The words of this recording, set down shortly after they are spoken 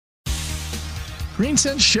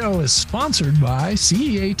GreenSense Show is sponsored by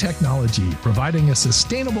CEA Technology, providing a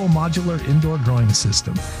sustainable modular indoor growing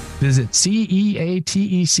system. Visit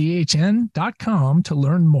CEATECHN.com to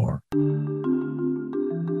learn more.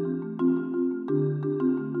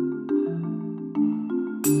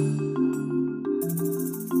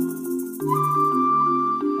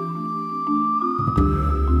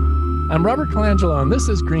 I'm Robert Colangelo, and this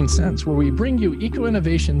is GreenSense, where we bring you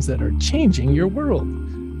eco-innovations that are changing your world.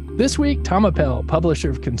 This week, Tom Appel, publisher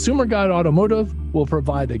of Consumer Guide Automotive, will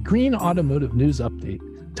provide a green automotive news update.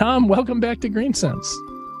 Tom, welcome back to GreenSense.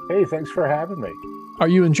 Hey, thanks for having me. Are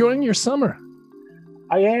you enjoying your summer?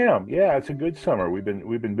 I am. Yeah, it's a good summer. We've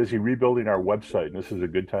been busy rebuilding our website, and this is a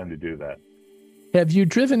good time to do that. Have you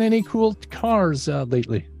driven any cool cars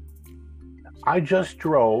lately? I just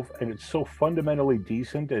drove, and it's so fundamentally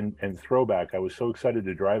decent and throwback. I was so excited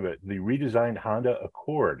to drive it. The redesigned Honda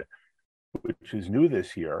Accord, which is new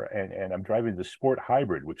this year, and I'm driving the Sport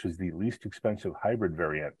Hybrid, which is the least expensive hybrid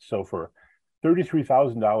variant. So for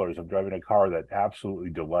 $33,000, I'm driving a car that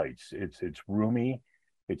absolutely delights. It's roomy,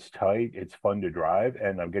 it's tight, it's fun to drive,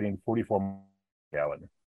 and I'm getting 44 gallon.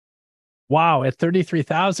 Wow, at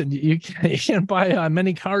 $33,000, you can't buy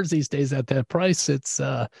many cars these days at that price. It's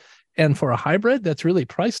and for a hybrid, that's really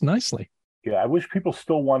priced nicely. Yeah, I wish people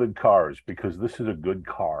still wanted cars because this is a good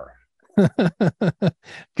car.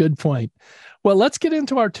 Good point. Well, let's get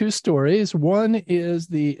into our two stories. One is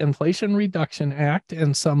the Inflation Reduction Act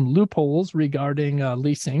and some loopholes regarding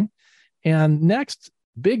leasing. And next,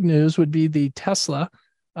 big news would be the Tesla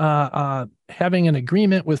having an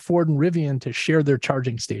agreement with Ford and Rivian to share their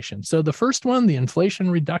charging stations. So the first one, the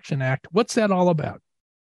Inflation Reduction Act, what's that all about?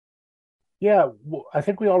 Yeah, well, I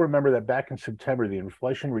think we all remember that back in September, the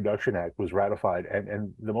Inflation Reduction Act was ratified.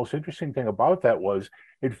 And the most interesting thing about that was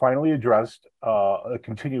it finally addressed a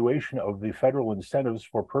continuation of the federal incentives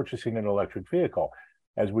for purchasing an electric vehicle.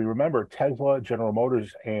 As we remember, Tesla, General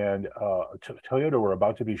Motors, and Toyota were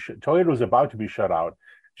about to be Toyota was about to be shut out.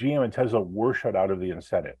 GM and Tesla were shut out of the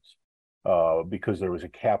incentives because there was a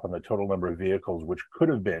cap on the total number of vehicles which could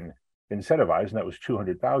have been incentivized, and that was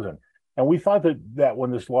 200,000. And we thought that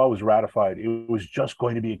when this law was ratified, it was just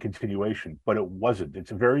going to be a continuation, but it wasn't.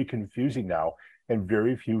 It's very confusing now, and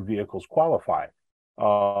very few vehicles qualify.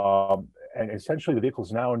 And essentially, the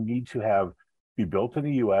vehicles now need to be built in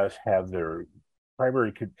the U.S., have their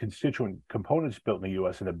primary constituent components built in the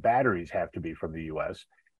U.S., and the batteries have to be from the U.S.,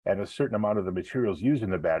 and a certain amount of the materials used in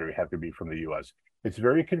the battery have to be from the U.S. It's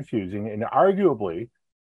very confusing and arguably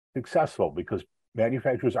successful because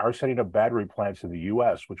manufacturers are setting up battery plants in the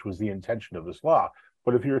U.S., which was the intention of this law.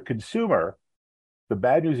 But if you're a consumer, the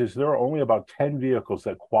bad news is there are only about 10 vehicles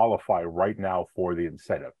that qualify right now for the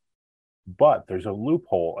incentive. But there's a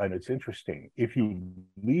loophole, and it's interesting. If you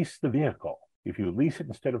lease the vehicle, if you lease it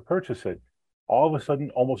instead of purchase it, all of a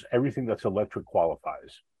sudden, almost everything that's electric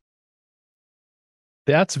qualifies.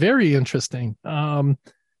 That's very interesting. Can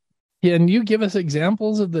you give us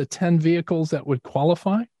examples of the 10 vehicles that would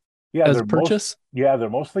qualify? Yeah, as a purchase? They're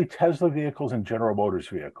mostly Tesla vehicles and General Motors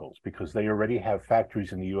vehicles because they already have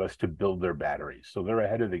factories in the U.S. to build their batteries. So they're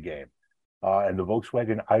ahead of the game. And the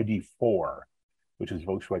Volkswagen ID4, which is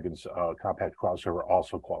Volkswagen's compact crossover,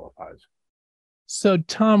 also qualifies. So,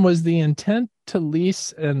 Tom, was the intent to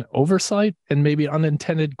lease an oversight and maybe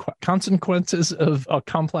unintended consequences of a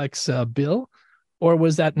complex bill, or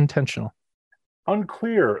was that intentional?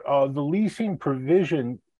 Unclear. The leasing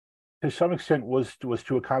provision to some extent was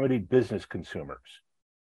to accommodate business consumers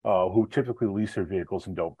who typically lease their vehicles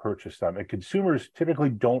and don't purchase them. And consumers typically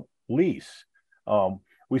don't lease.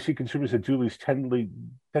 We see consumers that do lease tend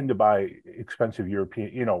to buy expensive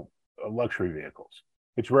European, luxury vehicles.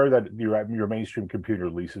 It's rare that your mainstream consumer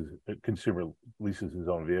leases his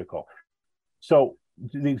own vehicle. So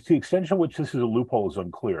the extent to which this is a loophole is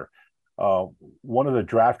unclear. One of the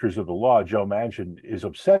drafters of the law, Joe Manchin, is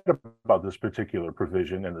upset about this particular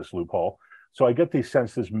provision and this loophole. So I get the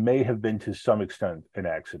sense this may have been to some extent an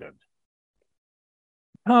accident.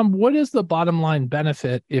 What is the bottom line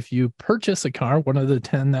benefit if you purchase a car, one of the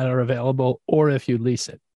 10 that are available, or if you lease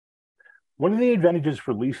it? One of the advantages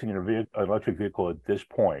for leasing an electric vehicle at this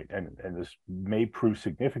point, and this may prove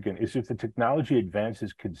significant, is if the technology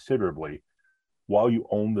advances considerably while you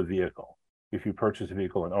own the vehicle. If you purchase a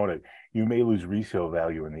vehicle and own it, you may lose resale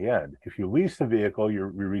value in the end. If you lease the vehicle, your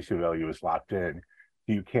resale value is locked in.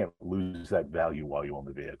 You can't lose that value while you own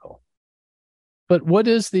the vehicle. But what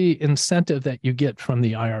is the incentive that you get from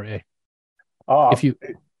the IRA? Right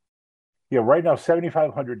now,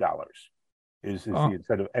 $7,500 is the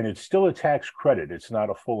incentive, and it's still a tax credit. It's not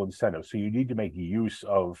a full incentive, so you need to make use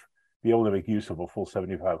of be able to make use of a full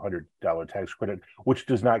 $7,500 tax credit, which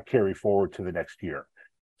does not carry forward to the next year.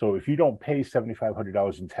 So if you don't pay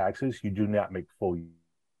 $7,500 in taxes, you do not make full use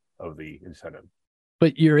of the incentive.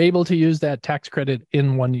 But you're able to use that tax credit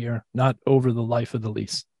in 1 year, not over the life of the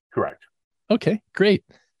lease. Correct. Okay, great.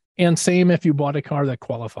 And same if you bought a car that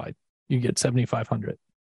qualified, you get 7,500.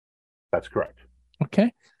 That's correct.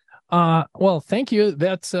 Okay. Well, thank you.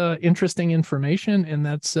 That's interesting information, and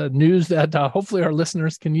that's news that hopefully our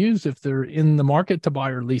listeners can use if they're in the market to buy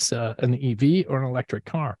or lease an EV or an electric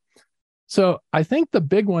car. So I think the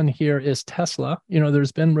big one here is Tesla.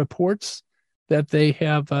 There's been reports that they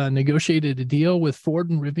have negotiated a deal with Ford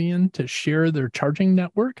and Rivian to share their charging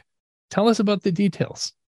network. Tell us about the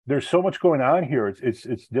details. There's so much going on here.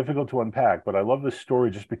 It's difficult to unpack, but I love this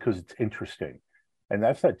story just because it's interesting. And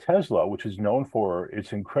that's that Tesla, which is known for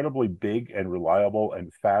its incredibly big and reliable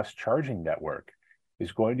and fast charging network,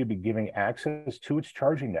 is going to be giving access to its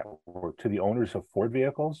charging network to the owners of Ford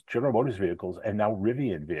vehicles, General Motors vehicles, and now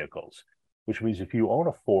Rivian vehicles, which means if you own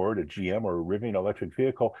a Ford, a GM, or a Rivian electric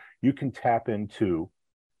vehicle, you can tap into,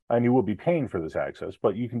 and you will be paying for this access,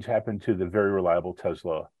 but you can tap into the very reliable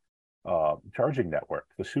Tesla charging network,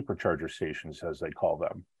 the supercharger stations, as they call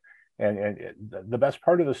them. And the best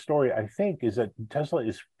part of the story, I think, is that Tesla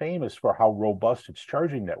is famous for how robust its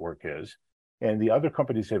charging network is. And the other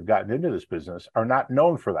companies that have gotten into this business are not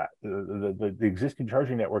known for that. The existing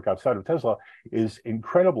charging network outside of Tesla is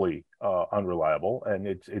incredibly unreliable, and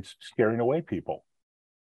it's scaring away people.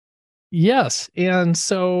 Yes. And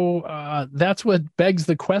so that's what begs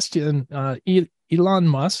the question. Elon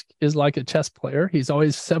Musk is like a chess player. He's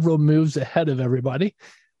always several moves ahead of everybody.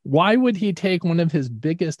 Why would he take one of his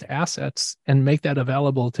biggest assets and make that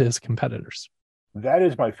available to his competitors? That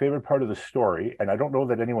is my favorite part of the story. And I don't know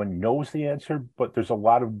that anyone knows the answer, but there's a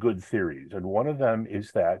lot of good theories. And one of them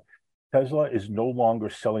is that Tesla is no longer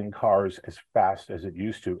selling cars as fast as it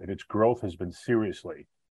used to, and its growth has been seriously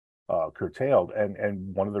curtailed.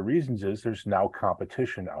 And one of the reasons is there's now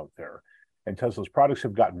competition out there. And Tesla's products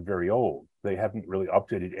have gotten very old. They haven't really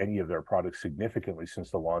updated any of their products significantly since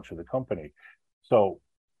the launch of the company. So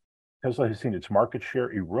Tesla has seen its market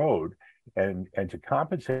share erode, and to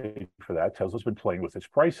compensate for that, Tesla's been playing with its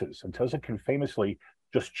prices. And Tesla can famously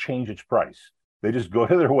just change its price. They just go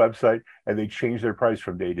to their website and they change their price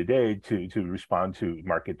from day to day to respond to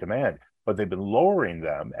market demand. But they've been lowering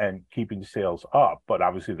them and keeping sales up, but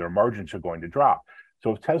obviously their margins are going to drop.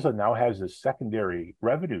 So if Tesla now has this secondary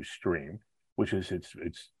revenue stream, which is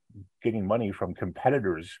it's getting money from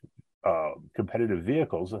competitors, competitive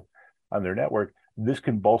vehicles on their network, this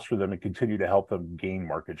can bolster them and continue to help them gain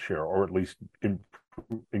market share, or at least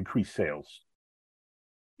increase sales.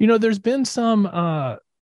 There's been some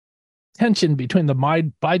tension between the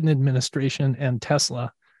Biden administration and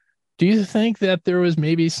Tesla. Do you think that there was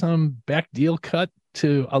maybe some back deal cut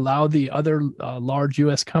to allow the other large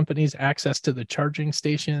U.S. companies access to the charging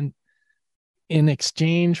station in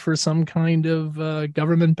exchange for some kind of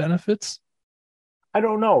government benefits? I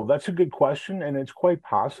don't know. That's a good question, and it's quite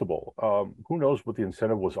possible. Who knows what the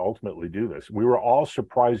incentive was ultimately to do this? We were all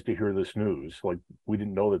surprised to hear this news. Like, we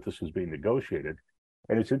didn't know that this was being negotiated.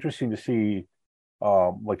 And it's interesting to see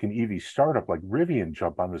like an EV startup like Rivian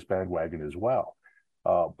jump on this bandwagon as well,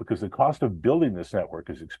 because the cost of building this network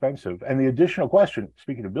is expensive. And the additional question,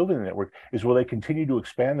 speaking of building the network, is will they continue to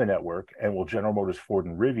expand the network, and will General Motors, Ford,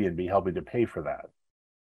 and Rivian be helping to pay for that?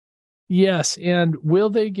 Yes, and will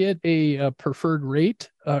they get a preferred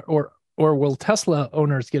rate, or will Tesla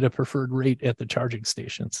owners get a preferred rate at the charging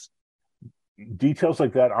stations? Details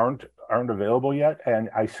like that aren't available yet, and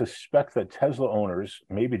I suspect that Tesla owners,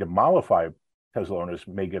 maybe to mollify Tesla owners,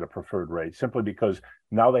 may get a preferred rate simply because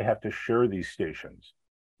now they have to share these stations.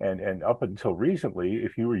 And up until recently,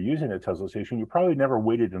 if you were using a Tesla station, you probably never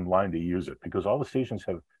waited in line to use it because all the stations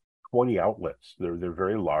have 20 outlets. They're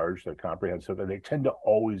very large, they're comprehensive, and they tend to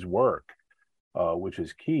always work, which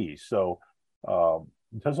is key. So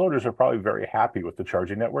Tesla owners are probably very happy with the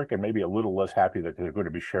charging network, and maybe a little less happy that they're going to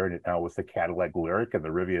be sharing it now with the Cadillac Lyriq and the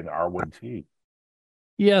Rivian R1T.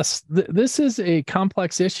 Yes, this is a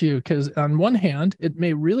complex issue because on one hand, it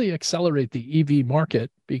may really accelerate the EV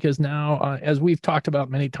market because now, as we've talked about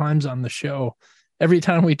many times on the show, every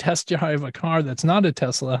time we test drive a car that's not a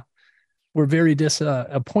Tesla, we're very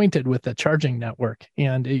disappointed with the charging network,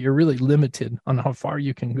 and you're really limited on how far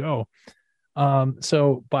you can go.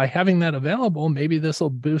 So by having that available, maybe this will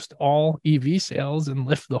boost all EV sales and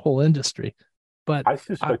lift the whole industry. But I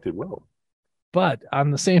suspect it will. But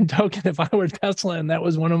on the same token, if I were Tesla and that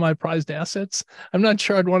was one of my prized assets, I'm not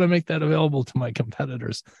sure I'd want to make that available to my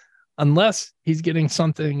competitors unless he's getting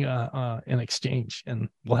something in exchange, and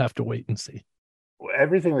we'll have to wait and see.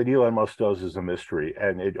 Everything that Elon Musk does is a mystery,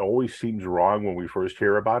 and it always seems wrong when we first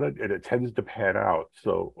hear about it, and it tends to pan out.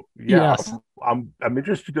 So yeah, Yes. I'm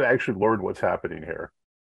interested to actually learn what's happening here.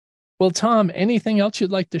 Well, Tom, anything else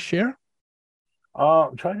you'd like to share?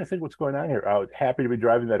 I'm trying to think what's going on here. Happy to be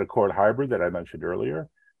driving that Accord hybrid that I mentioned earlier.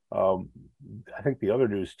 Um, I think the other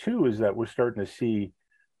news too is that we're starting to see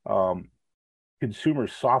um,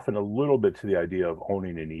 consumers soften a little bit to the idea of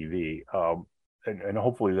owning an EV. And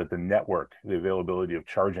hopefully that the network, the availability of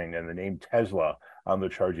charging and the name Tesla on the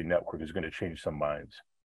charging network is going to change some minds.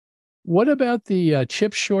 What about the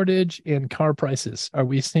chip shortage and car prices? Are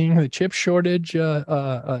we seeing the chip shortage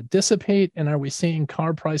dissipate, and are we seeing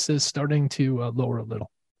car prices starting to lower a little?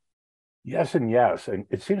 Yes and yes, and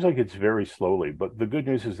it seems like it's very slowly. But the good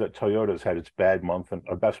news is that Toyota's had its bad month and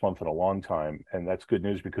best month in a long time, and that's good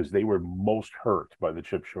news because they were most hurt by the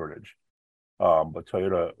chip shortage. But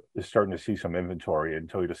Toyota is starting to see some inventory, and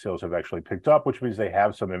Toyota sales have actually picked up, which means they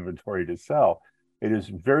have some inventory to sell. It is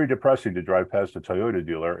very depressing to drive past a Toyota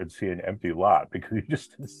dealer and see an empty lot because you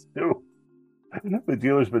just assume the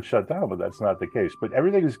dealer's been shut down, but that's not the case. But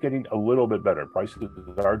everything is getting a little bit better. Prices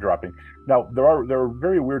are dropping. Now, there are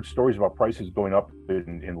very weird stories about prices going up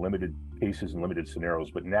in limited cases and limited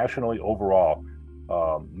scenarios, but nationally, overall,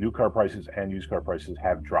 new car prices and used car prices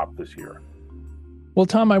have dropped this year. Well,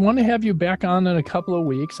 Tom, I want to have you back on in a couple of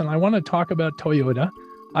weeks, and I want to talk about Toyota.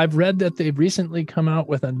 I've read that they've recently come out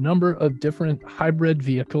with a number of different hybrid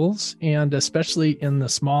vehicles, and especially in the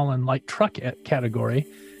small and light truck category.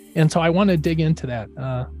 And so I want to dig into that.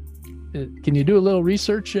 Can you do a little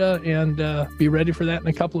research and be ready for that in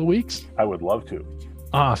a couple of weeks? I would love to.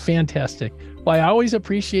 Ah, fantastic. Well, I always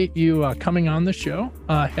appreciate you coming on the show.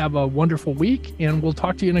 Have a wonderful week, and we'll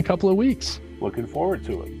talk to you in a couple of weeks. Looking forward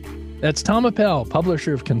to it. That's Tom Appel,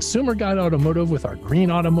 publisher of Consumer Guide Automotive, with our Green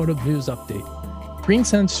Automotive News Update.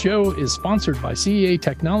 GreenSense Show is sponsored by CEA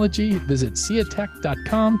Technology. Visit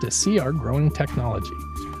ceatech.com to see our growing technology.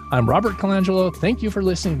 I'm Robert Colangelo. Thank you for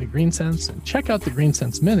listening to GreenSense, and check out the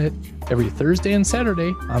GreenSense Minute every Thursday and Saturday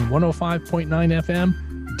on 105.9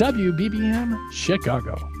 FM, WBBM,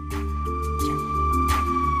 Chicago.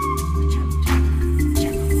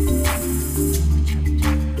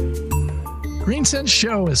 GreenSense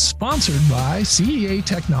Show is sponsored by CEA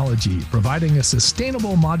Technology, providing a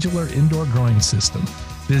sustainable modular indoor growing system.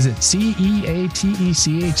 Visit ceatechn.com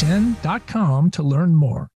to learn more.